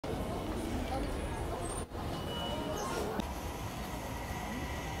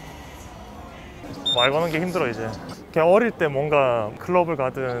말 거는 게 힘들어 이제. 그냥 어릴 때 뭔가 클럽을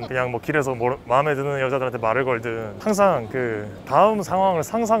가든 그냥 뭐 길에서 마음에 드는 여자들한테 말을 걸든 항상 그 다음 상황을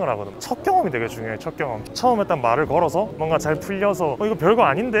상상을 하거든. 첫 경험이 되게 중요해. 첫 경험. 처음에 딱 말을 걸어서 뭔가 잘 풀려서 이거 별거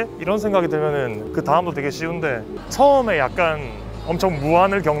아닌데? 이런 생각이 들면은 그 다음도 되게 쉬운데, 처음에 약간 엄청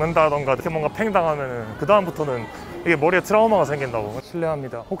무한을 겪는다던가 이렇게 뭔가 팽당하면은 그 다음부터는 이게 머리에 트라우마가 생긴다고.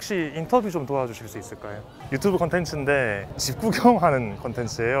 실례합니다. 혹시 인터뷰 좀 도와주실 수 있을까요? 유튜브 컨텐츠인데 집 구경하는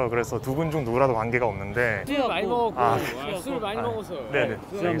컨텐츠예요. 그래서 두 분 중 누구라도 관계가 없는데. 술 많이 먹었고 술 많이 먹어서. 네네.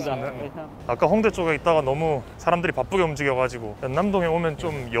 알겠습니다. 아까 홍대 쪽에 있다가 너무 사람들이 바쁘게 움직여가지고 연남동에 오면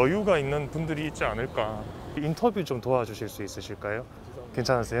좀 여유가 있는 분들이 있지 않을까. 인터뷰 좀 도와주실 수 있으실까요?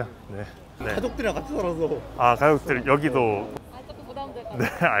 괜찮으세요? 네. 네. 가족들이랑 같이 살아서. 아, 가족들 여기도. 조금 부담될 것 네,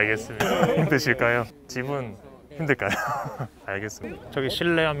 알겠습니다. 힘드실까요? 집은 힘들까요? 알겠습니다. 저기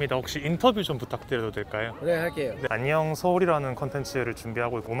실례합니다. 혹시 인터뷰 좀 부탁드려도 될까요? 네, 할게요. 네, 안녕 서울이라는 컨텐츠를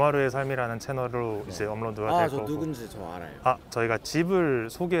준비하고 오마루의 삶이라는 채널로 이제 업로드가 될 거고. 저 누군지 저 알아요. 아, 저희가 집을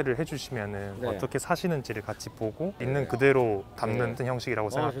소개를 해주시면은 네. 어떻게 사시는지를 같이 보고 있는 그대로 담는 형식이라고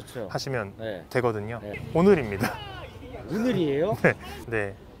생각하시면 되거든요. 네. 오늘입니다. 오늘이에요? 네.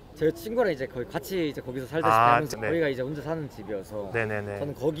 네. 제 친구랑 이제 같이 이제 거기서 살다시피 하면서 네. 저희가 이제 혼자 사는 집이어서 네네네.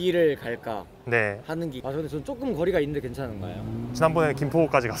 저는 거기를 갈까 네. 하는 게. 근데 저는 조금 거리가 있는데 괜찮은가요? 지난번에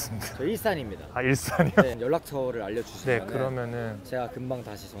김포까지 갔습니다. 저 일산입니다. 아, 일산이요? 네, 연락처를 알려주시면 네, 그러면은 제가 금방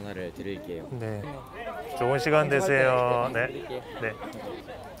다시 전화를 드릴게요. 네. 좋은 시간 되세요. 네. 네.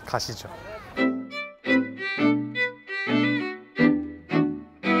 가시죠.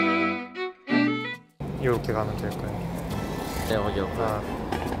 이렇게 가면 될까요? 네, 여기요.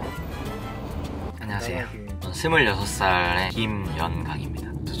 안녕하세요. 26살의 김연강입니다.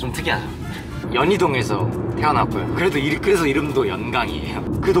 좀 특이하죠? 연희동에서 태어났고요. 그래서 이름도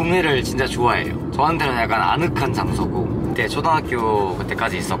연강이에요. 그 동네를 진짜 좋아해요. 저한테는 약간 아늑한 장소고, 그때 초등학교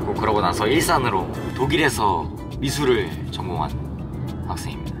그때까지 있었고, 그러고 나서 일산으로 독일에서 미술을 전공한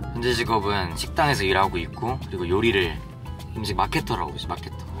학생입니다. 현재 직업은 식당에서 일하고 있고, 그리고 요리를 음식 마케터라고 있어요.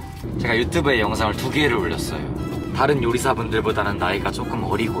 마케터. 제가 유튜브에 영상을 2개를 올렸어요. 다른 요리사분들보다는 나이가 조금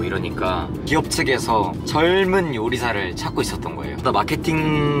어리고 이러니까 기업 측에서 젊은 요리사를 찾고 있었던 거예요.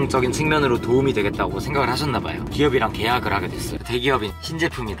 마케팅적인 측면으로 도움이 되겠다고 생각을 하셨나봐요. 기업이랑 계약을 하게 됐어요. 대기업인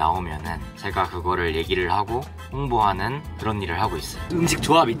신제품이 나오면은 제가 그거를 얘기를 하고 홍보하는 그런 일을 하고 있어요. 음식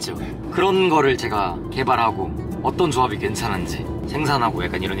조합 있죠? 그런 거를 제가 개발하고 어떤 조합이 괜찮은지 생산하고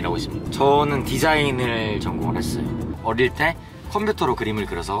약간 이런 일 하고 있습니다. 저는 디자인을 전공을 했어요. 어릴 때 컴퓨터로 그림을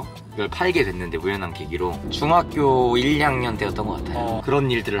그려서 이걸 팔게 됐는데, 우연한 계기로 중학교 1, 2학년 때였던 것 같아요. 그런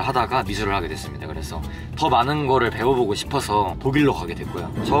일들을 하다가 미술을 하게 됐습니다. 그래서 더 많은 거를 배워보고 싶어서 독일로 가게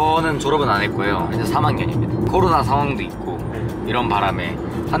됐고요. 저는 졸업은 안 했고요. 이제 3학년입니다. 코로나 상황도 있고 이런 바람에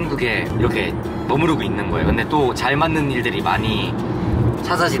한국에 이렇게 머무르고 있는 거예요. 근데 또 잘 맞는 일들이 많이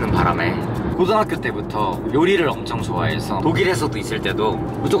찾아지는 바람에 고등학교 때부터 요리를 엄청 좋아해서 독일에서도 있을 때도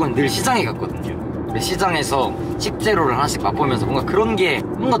무조건 늘 시장에 갔거든요. 시장에서 식재료를 하나씩 맛보면서 뭔가 그런 게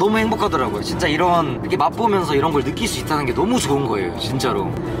뭔가 너무 행복하더라고요. 진짜 이렇게 맛보면서 이런 걸 느낄 수 있다는 게 너무 좋은 거예요, 진짜로.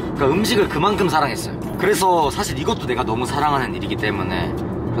 그러니까 음식을 그만큼 사랑했어요. 그래서 사실 이것도 내가 너무 사랑하는 일이기 때문에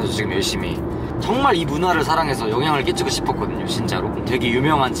그래서 지금 열심히 정말 이 문화를 사랑해서 영향을 끼치고 싶었거든요, 진짜로. 되게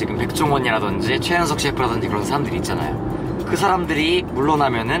유명한 지금 백종원이라든지 최현석 셰프라든지 그런 사람들이 있잖아요. 그 사람들이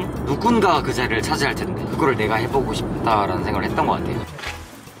물러나면은 누군가가 그 자리를 차지할 텐데 그거를 내가 해보고 싶다라는 생각을 했던 것 같아요.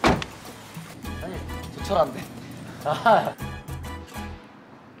 조촐한데?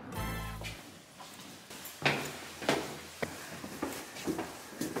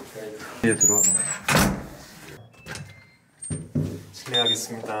 이제 들어와.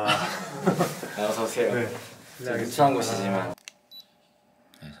 실례하겠습니다. 어서오세요. 네. 유치한 곳이지만.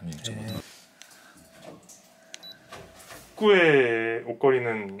 네, 36.5. 입구에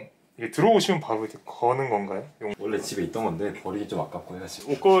옷걸이는 이게 들어오시면 바로 이렇게 거는 건가요? 원래 집에 있던 건데 버리기 좀 아깝고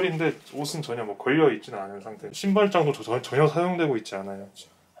해가지고. 옷걸이인데 옷은 전혀 뭐 걸려 있지는 않은 상태. 신발장도 전혀 사용되고 있지 않아요.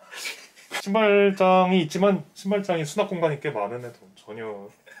 신발장이 있지만 신발장이 수납 공간이 꽤 많은데도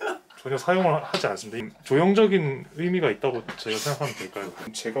전혀 사용을 하지 않습니다. 조형적인 의미가 있다고 제가 생각하면 될까요?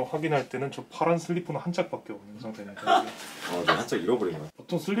 제가 확인할 때는 저 파란 슬리퍼는 한 짝밖에 없는 상태니까. 네, 한 짝 잃어버린 거야.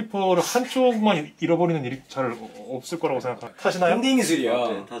 보통 슬리퍼를 한쪽만 잃어버리는 일이 잘 없을 거라고 생각합니다. 타시나요? 밴딩 기술이야.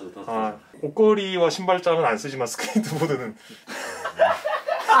 네, 타죠. 아, 옷걸이와 신발장은 안 쓰지만 스케이트보드는.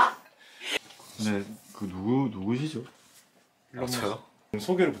 네, 그 누구시죠? 저요?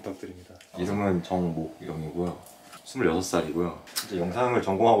 소개를 부탁드립니다. 이름은 정목영이고요. 26살이고요. 이제 영상을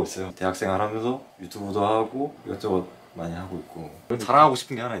전공하고 있어요. 대학생활 하면서 유튜브도 하고 이것저것 많이 하고 있고 자랑하고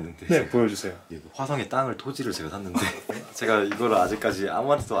싶은 게 하나 있는데 네, 보여주세요. 화성의 땅을 토지를 제가 샀는데 제가 이거를 아직까지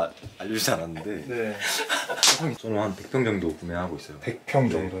아무한테도 알려주지 않았는데 네. 저는 한 100평 정도 구매하고 있어요.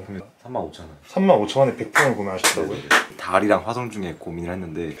 100평 정도. 35,000원. 35,000원에 100평을 구매하셨다고요? 네. 달이랑 화성 중에 고민을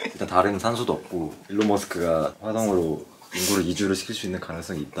했는데 일단 달에는 산소도 없고 일론 머스크가 화성으로 인구를 이주를 시킬 수 있는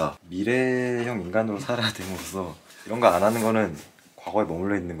가능성이 있다. 미래형 인간으로 살아야 됨으로써 이런 거 안 하는 거는 과거에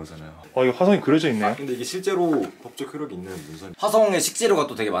머물러 있는 거잖아요. 이거 화성이 그려져 있네요. 근데 이게 실제로 법적 효력이 있는 문서니 화성에 식재료가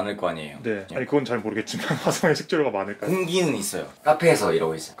또 되게 많을 거 아니에요. 네. 아니 그건 잘 모르겠지만 화성에 식재료가 많을까요? 공기는 있어요. 카페에서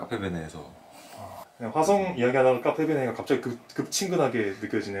이러고 있어요. 카페베네에서. 그냥 화성 이야기하다가 카페베네가 갑자기 급 친근하게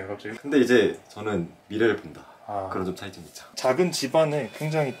느껴지네요. 갑자기. 근데 이제 저는 미래를 본다. 아, 그런 좀 차이점이 있죠. 작은 집안에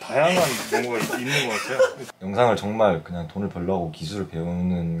굉장히 다양한 뭔가가 있는 것 같아요. 영상을 정말 그냥 돈을 벌려고 기술을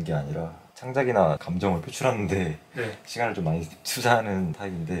배우는 게 아니라 창작이나 감정을 표출하는데 네. 시간을 좀 많이 투자하는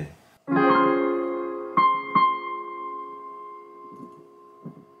타입인데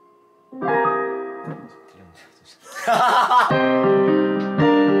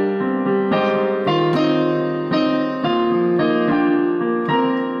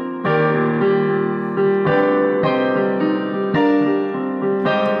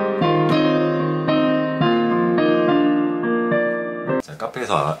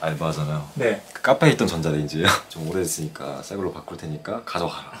카페에서 알바하잖아요. 네. 그 카페에 있던 전자레인지예요. 좀 오래됐으니까 새 걸로 바꿀 테니까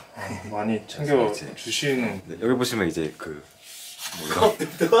가져가라. 많이 챙겨 이제. 주시는. 네, 여기 보시면 이제 그 뭐야?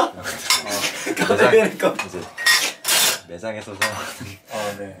 이제 매장에서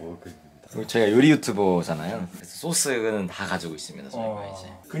사는 네. 저희가 요리 유튜버잖아요. 그래서 소스는 다 가지고 있습니다. 저희가 이제.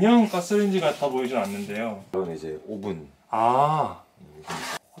 그냥 가스레인지 같아 보이진 않는데요. 이건 이제 오븐.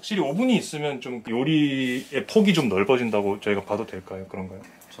 확실히 오븐이 있으면 좀 요리의 폭이 좀 넓어진다고 저희가 봐도 될까요? 그런가요?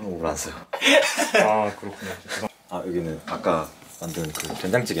 저는 오븐 안 써요. 그렇군요. 여기는 아까 만든 그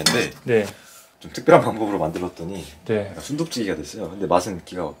된장찌개인데 네. 좀 특별한 방법으로 만들었더니 네. 약간 순두부찌개가 됐어요. 근데 맛은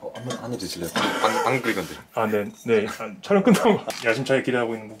기가 한입 드실래요? 방금 끓인 건데. 네. 촬영 끝나고 야심차게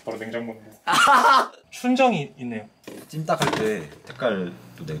기대하고 있는 거 바로 냉장고인데. 춘장이 있네요. 찜 닦을 때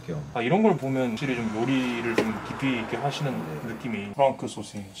색깔도 낼 겸. 이런 걸 보면 확실히 좀 요리를 좀 깊이 있게 하시는 느낌이. 프랑크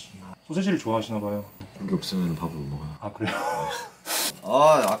소세지. 소세지를 좋아하시나 봐요. 고기 없으면 밥을 못 먹어요. 그래요?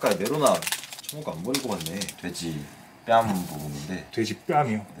 아까 메로나 초모가 안 버리고 갔네. 돼지 뺨 부분인데. 돼지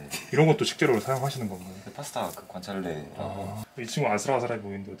뺨이요? 네. 이런 것도 식재료로 사용하시는 건가요? 파스타 그 관찰레라고. 이 친구 아슬아슬해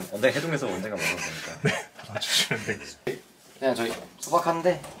보이는데 내 해동해서 언젠가 먹을 거니까. 받아주시는데. 그냥 저희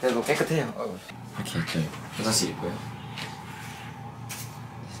소박한데 그래도 깨끗해요. 이렇게 있죠. 화장실 있고요.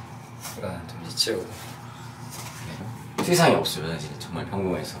 그러니까 좀 이제 치우고. 네. 세상에 없어요. 화장실이 정말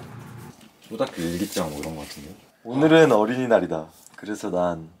평범해서. 초등학교 일기장 뭐 이런 거 같은데. 오늘은 어린이날이다. 그래서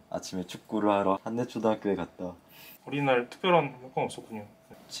난 아침에 축구를 하러 한내초등학교에 갔다. 어린이날 특별한 건 없었군요.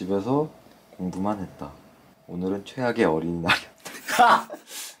 집에서 공부만 했다. 오늘은 최악의 어린이날이었다.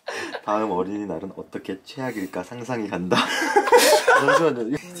 다음 어린이날은 어떻게 최악일까 상상이 간다.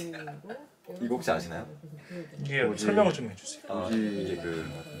 잠시만요. 이거 혹시 아시나요? 이게 설명을 좀 해주세요.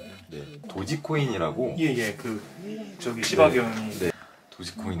 이게 도지코인이라고. 저기 시바견이. 네.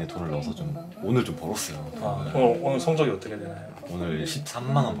 도지코인에 돈을 넣어서 오늘 좀 벌었어요. 오늘 성적이 어떻게 되나요? 오늘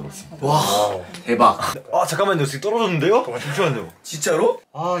 13만 원 벌었습니다. 와 대박. 잠깐만요. 지금 떨어졌는데요? 잠시만요. 진짜로?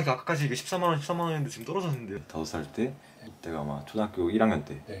 이거 아까까지 이게 13만 원인데 지금 떨어졌는데요. 5살 때 이때가 아마 초등학교 1학년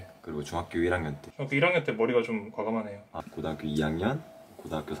때. 네. 그리고 중학교 1학년 때. 중학교 1학년 때 머리가 좀 과감하네요. 고등학교 2학년,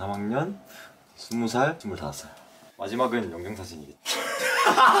 고등학교 3학년, 20살, 25살. 마지막은 영정사진이겠죠.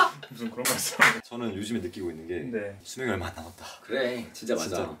 무슨 그런 말씀? 저는 요즘에 느끼고 있는 게 수명이 얼마 안 남았다. 그래 진짜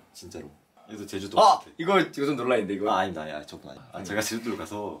맞아. 진짜로. 그래서 제주도 이거 좀 놀라인데 이거. 아닙니다. 저분 아니에요. 제가 제주도를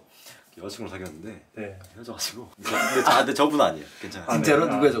가서 여자친구를 사귀었는데 헤어져가지고. 근데 저분 아니에요. 괜찮아요. 진짜로?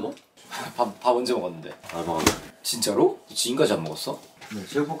 누구야 저거? 밥 언제 먹었는데? 먹었어요. 진짜로? 지금까지 안 먹었어?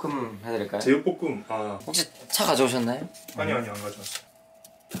 제육볶음 해드릴까요? 제육볶음. 혹시 차 가져오셨나요? 아니요 안 가져왔어요.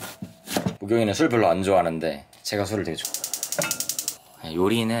 무경이는 술 별로 안 좋아하는데 제가 술을 되게 좋아해요.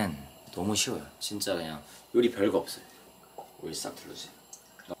 요리는 너무 쉬워요. 진짜 그냥 요리 별거 없어요. 오일 싹 둘러주세요.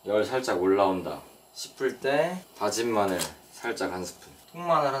 열 살짝 올라온다 싶을 때 다진 마늘 살짝 한 스푼,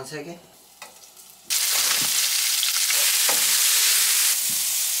 통마늘 한 3개, 양파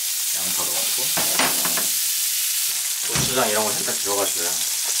넣어가지고 고추장 이런 거 살짝 들어가줘야.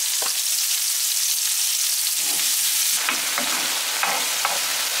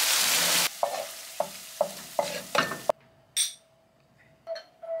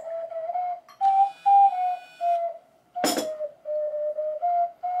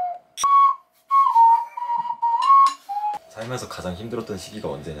 살면서 가장 힘들었던 시기가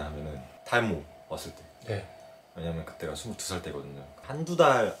언제냐 하면은 탈모 왔을 때. 네. 왜냐면 그때가 22살 때거든요. 한두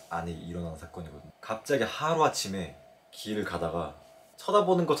달 안에 일어난 사건이거든요. 갑자기 하루아침에 길을 가다가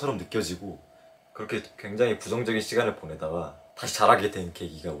쳐다보는 것처럼 느껴지고 그렇게 굉장히 부정적인 시간을 보내다가 다시 잘하게 된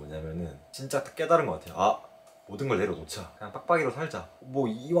계기가 뭐냐면은 진짜 깨달은 것 같아요. 아, 모든 걸 내려놓자. 그냥 빡빡이로 살자. 뭐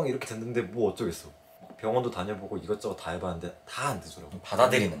이왕 이렇게 됐는데 뭐 어쩌겠어. 병원도 다녀보고 이것저것 다 해봤는데 다 안 되더라고.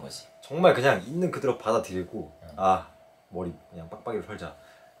 받아들이는 거지. 정말 그냥 있는 그대로 받아들이고 아, 머리 그냥 빡빡이로 살자.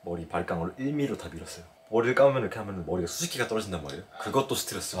 머리 발깡으로 1mm 다 밀었어요. 머리를 감으면 이렇게 하면 머리가 수십개가 떨어진단 말이에요. 그것도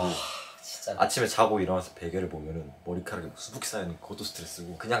스트레스고 진짜. 아침에 자고 일어나서 베개를 보면은 머리카락이 수북히 쌓이는 그것도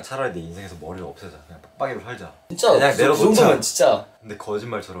스트레스고 그냥 차라리 내 인생에서 머리를 없애자. 그냥 빡빡이로 살자. 진짜 그냥 내려놓자. 진짜. 근데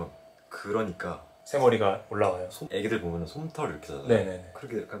거짓말처럼 그러니까 새머리가 올라와요. 애기들 보면은 솜털 이렇게 자잖아요. 네네.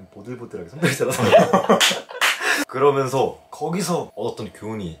 그렇게 약간 보들보들하게 솜털이 자라서 그러면서 거기서 얻었던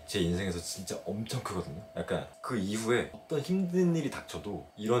교훈이 제 인생에서 진짜 엄청 크거든요. 약간 그 이후에 어떤 힘든 일이 닥쳐도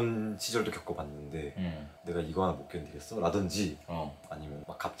이런 시절도 겪어봤는데 내가 이거 하나 못 견디겠어? 라든지 아니면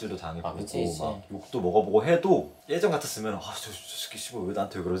막 갑질도 당해보고 막 욕도 먹어보고 해도 예전 같았으면 저 새끼 씨발 왜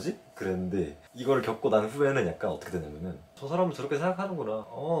나한테 왜 그러지? 그랬는데 이거를 겪고 난 후에는 약간 어떻게 되냐면은 저 사람은 저렇게 생각하는구나.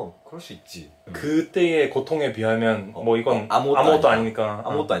 그럴 수 있지. 그때의 고통에 비하면 뭐 이건 아무것도 아니니까.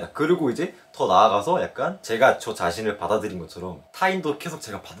 아무것도 아니다. 그리고 이제 더 나아가서 약간 제가 저 자신을 받아들인 것처럼 타인도 계속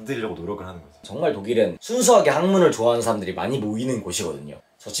제가 받아들이려고 노력을 하는 거죠. 정말 독일은 순수하게 학문을 좋아하는 사람들이 많이 모이는 곳이거든요.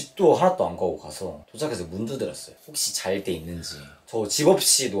 저 집도 하나도 안 가고 가서 도착해서 문 두드렸어요. 혹시 잘 때 있는지. 저 집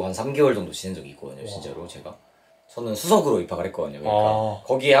없이도 한 3개월 정도 지낸 적이 있거든요. 진짜로 제가. 저는 수석으로 입학을 했거든요. 그러니까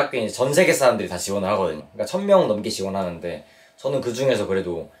거기에 학교에 전 세계 사람들이 다 지원을 하거든요. 그러니까 1000명 넘게 지원하는데 저는 그 중에서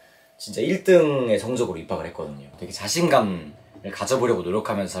그래도 진짜 1등의 성적으로 입학을 했거든요. 되게 자신감을 가져보려고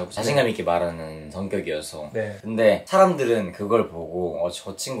노력하면서 하고 자신감 있게 말하는 성격이어서 근데 사람들은 그걸 보고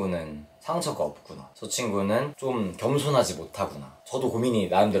저 친구는 상처가 없구나. 저 친구는 좀 겸손하지 못하구나. 저도 고민이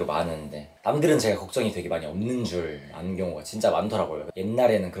나름대로 많은데 남들은 제가 걱정이 되게 많이 없는 줄 아는 경우가 진짜 많더라고요.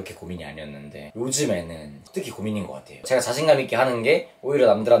 옛날에는 그렇게 고민이 아니었는데 요즘에는 특히 고민인 것 같아요. 제가 자신감 있게 하는 게 오히려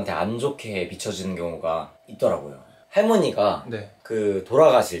남들한테 안 좋게 비춰지는 경우가 있더라고요. 할머니가 그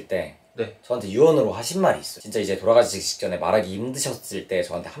돌아가실 때 저한테 유언으로 하신 말이 있어요. 진짜 이제 돌아가시기 직전에 말하기 힘드셨을 때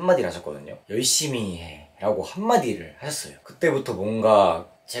저한테 한마디를 하셨거든요. 열심히 해 라고 한마디를 하셨어요. 그때부터 뭔가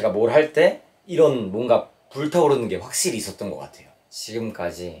제가 뭘 할 때 이런 뭔가 불타오르는 게 확실히 있었던 것 같아요.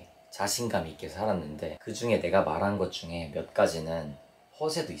 지금까지 자신감 있게 살았는데 그 중에 내가 말한 것 중에 몇 가지는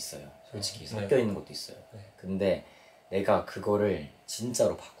허세도 있어요. 솔직히 섞여 있는 것도 있어요. 근데 내가 그거를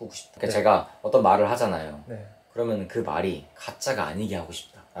진짜로 바꾸고 싶다. 그러니까 제가 어떤 말을 하잖아요. 그러면 그 말이 가짜가 아니게 하고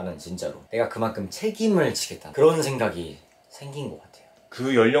싶다. 나는 진짜로 내가 그만큼 책임을 지겠다. 그런 생각이 생긴 것 같아요.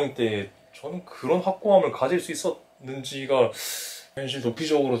 그 연령대에 저는 그런 확고함을 가질 수 있었는지가 현실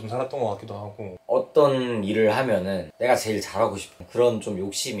도피적으로 좀 살았던 것 같기도 하고 어떤 일을 하면은 내가 제일 잘하고 싶은 그런 좀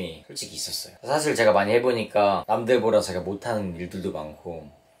욕심이 솔직히 있었어요. 사실 제가 많이 해보니까 남들보다 제가 못하는 일들도 많고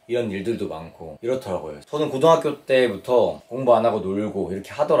이런 일들도 많고 이렇더라고요. 저는 고등학교 때부터 공부 안 하고 놀고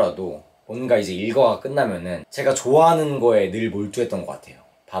이렇게 하더라도 뭔가 이제 일과가 끝나면은 제가 좋아하는 거에 늘 몰두했던 것 같아요.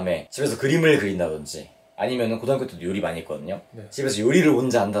 밤에 집에서 그림을 그린다든지 아니면은 고등학교 때도 요리 많이 했거든요. 집에서 요리를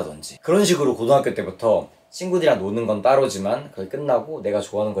혼자 한다든지 그런 식으로 고등학교 때부터 친구들이랑 노는 건 따로지만 그게 끝나고 내가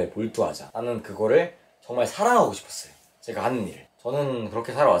좋아하는 거에 몰두하자. 나는 그거를 정말 사랑하고 싶었어요. 제가 하는 일을. 저는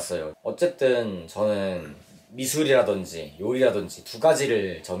그렇게 살아왔어요. 어쨌든 저는 미술이라든지 요리라든지 두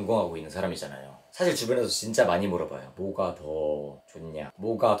가지를 전공하고 있는 사람이잖아요. 사실 주변에서 진짜 많이 물어봐요. 뭐가 더 좋냐?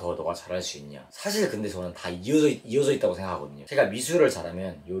 뭐가 더 너가 잘할 수 있냐? 사실 근데 저는 다 이어져 있다고 생각하거든요. 제가 미술을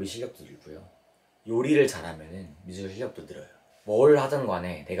잘하면 요리 실력도 늘고요. 요리를 잘하면은 미술 실력도 늘어요. 뭘 하든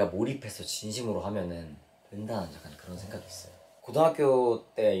간에 내가 몰입해서 진심으로 하면은 된다는 약간 그런 생각이 있어요. 고등학교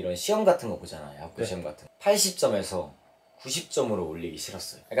때 이런 시험 같은 거 보잖아요. 학교 시험 같은 거. 80점에서 90점으로 올리기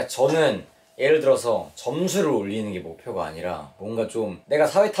싫었어요. 그러니까 저는 예를 들어서 점수를 올리는 게 목표가 아니라 뭔가 좀 내가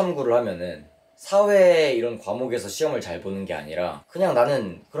사회 탐구를 하면은 사회 이런 과목에서 시험을 잘 보는 게 아니라 그냥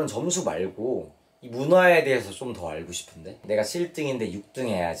나는 그런 점수 말고 이 문화에 대해서 좀 더 알고 싶은데 내가 7등인데 6등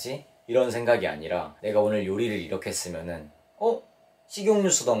해야지 이런 생각이 아니라 내가 오늘 요리를 이렇게 했으면은 식용유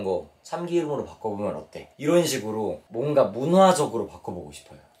쓰던 거 참기름으로 바꿔보면 어때? 이런 식으로 뭔가 문화적으로 바꿔보고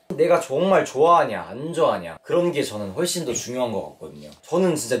싶어요. 내가 정말 좋아하냐 안 좋아하냐 그런 게 저는 훨씬 더 중요한 것 같거든요.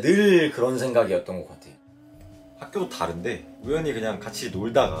 저는 진짜 늘 그런 생각이었던 것 같아요. 학교도 다른데 우연히 그냥 같이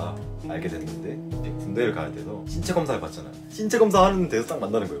놀다가 알게 됐는데 군대를 가야 돼서 신체 검사를 받잖아요. 신체 검사하는 데서 딱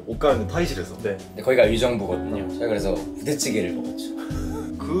만나는 거예요. 옷 갈아입는 탈의실에서. 근데 거기가 의정부거든요. 제가 그래서 부대찌개를 먹었죠.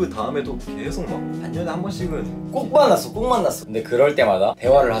 그 다음에도 계속 막 반년에 한 번씩은 꼭 만났어. 근데 그럴 때마다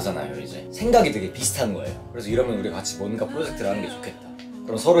대화를 하잖아요. 이제 생각이 되게 비슷한 거예요. 그래서 이러면 우리 같이 뭔가 프로젝트를 하는 게 좋겠다.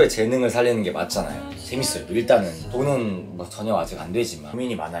 그럼 서로의 재능을 살리는 게 맞잖아요. 재밌어요. 일단은 돈은 뭐 전혀 아직 안 되지만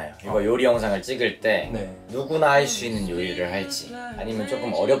고민이 많아요. 이거 요리 영상을 찍을 때 네. 누구나 할 수 있는 요리를 할지 아니면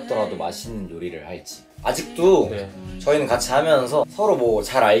조금 어렵더라도 맛있는 요리를 할지. 아직도 네. 저희는 같이 하면서 서로 뭐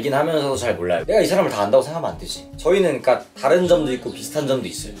잘 알긴 하면서도 잘 몰라요. 내가 이 사람을 다 안다고 생각하면 안 되지. 저희는 그러니까 다른 점도 있고 비슷한 점도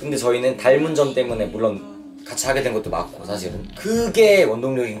있어요. 근데 저희는 닮은 점 때문에 물론 같이 하게 된 것도 맞고 사실은 그게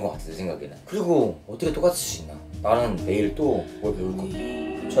원동력인 것 같아요, 제 생각에는. 그리고 어떻게 똑같을 수 있나? 나는 내일 또 뭘 배울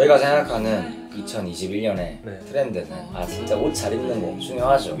건데. 저희가 생각하는 2021년의 네. 트렌드는 진짜 옷 잘 입는 거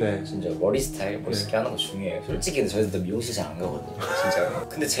중요하죠. 네. 진짜 머리 스타일 멋있게 하는 거 중요해요. 솔직히 저희도 미용실 잘 안 가거든요, 진짜.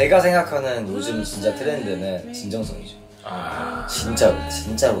 근데 제가 생각하는 요즘 진짜 트렌드는 진정성이죠.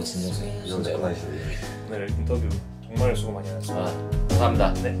 진짜로 진정성이에요. 진짜로. 오늘 인터뷰 정말 수고 많이 하셨습니다.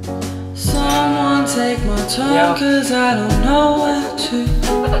 감사합니다. 네. Someone take my tongue cause I don't know where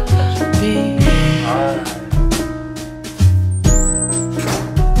to be.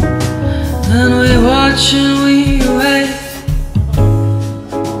 And we watch and we wait